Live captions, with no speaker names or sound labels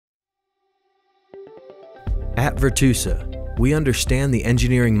At Virtusa, we understand the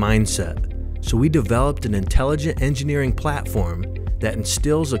engineering mindset, so we developed an intelligent engineering platform that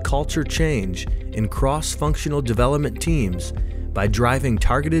instills a culture change in cross-functional development teams by driving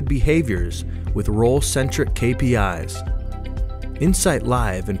targeted behaviors with role-centric KPIs.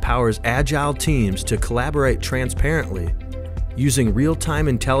 InsightLive empowers agile teams to collaborate transparently using real-time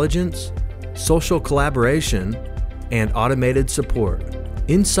intelligence, social collaboration, and automated support.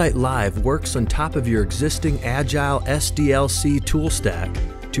 InsightLive works on top of your existing agile SDLC tool stack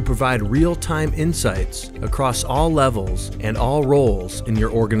to provide real-time insights across all levels and all roles in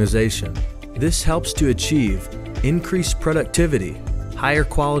your organization. This helps to achieve increased productivity, higher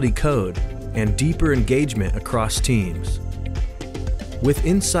quality code, and deeper engagement across teams. With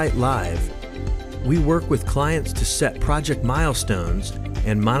InsightLive, we work with clients to set project milestones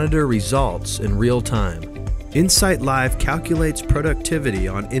and monitor results in real time. InsightLive calculates productivity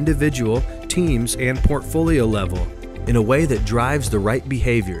on individual, teams, and portfolio level in a way that drives the right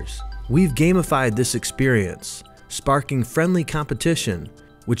behaviors. We've gamified this experience, sparking friendly competition,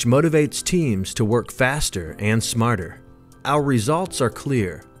 which motivates teams to work faster and smarter. Our results are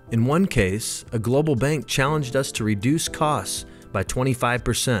clear. In one case, a global bank challenged us to reduce costs by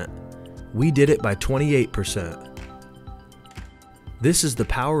 25%. We did it by 28%. This is the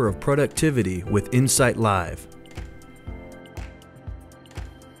power of productivity with InsightLive.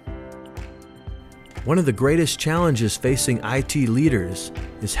 One of the greatest challenges facing IT leaders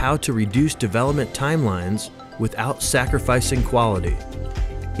is how to reduce development timelines without sacrificing quality.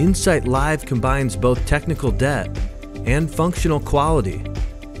 InsightLive combines both technical debt and functional quality,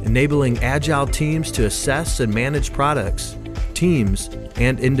 enabling agile teams to assess and manage products, teams,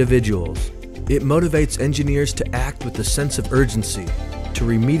 and individuals. It motivates engineers to act with a sense of urgency, to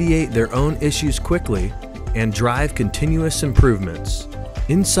remediate their own issues quickly, and drive continuous improvements.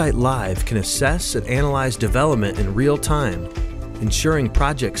 InsightLive can assess and analyze development in real time, ensuring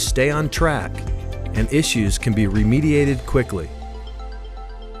projects stay on track and issues can be remediated quickly.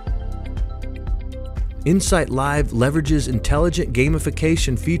 InsightLive leverages intelligent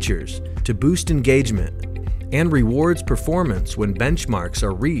gamification features to boost engagement and rewards performance when benchmarks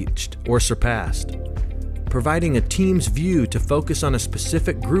are reached or surpassed, providing a team's view to focus on a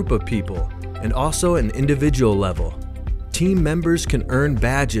specific group of people and also an individual level. Team members can earn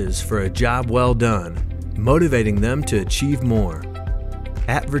badges for a job well done, motivating them to achieve more.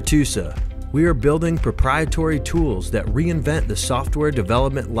 At Virtusa, we are building proprietary tools that reinvent the software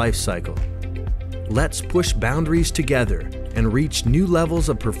development lifecycle. Let's push boundaries together and reach new levels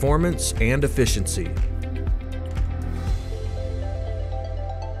of performance and efficiency.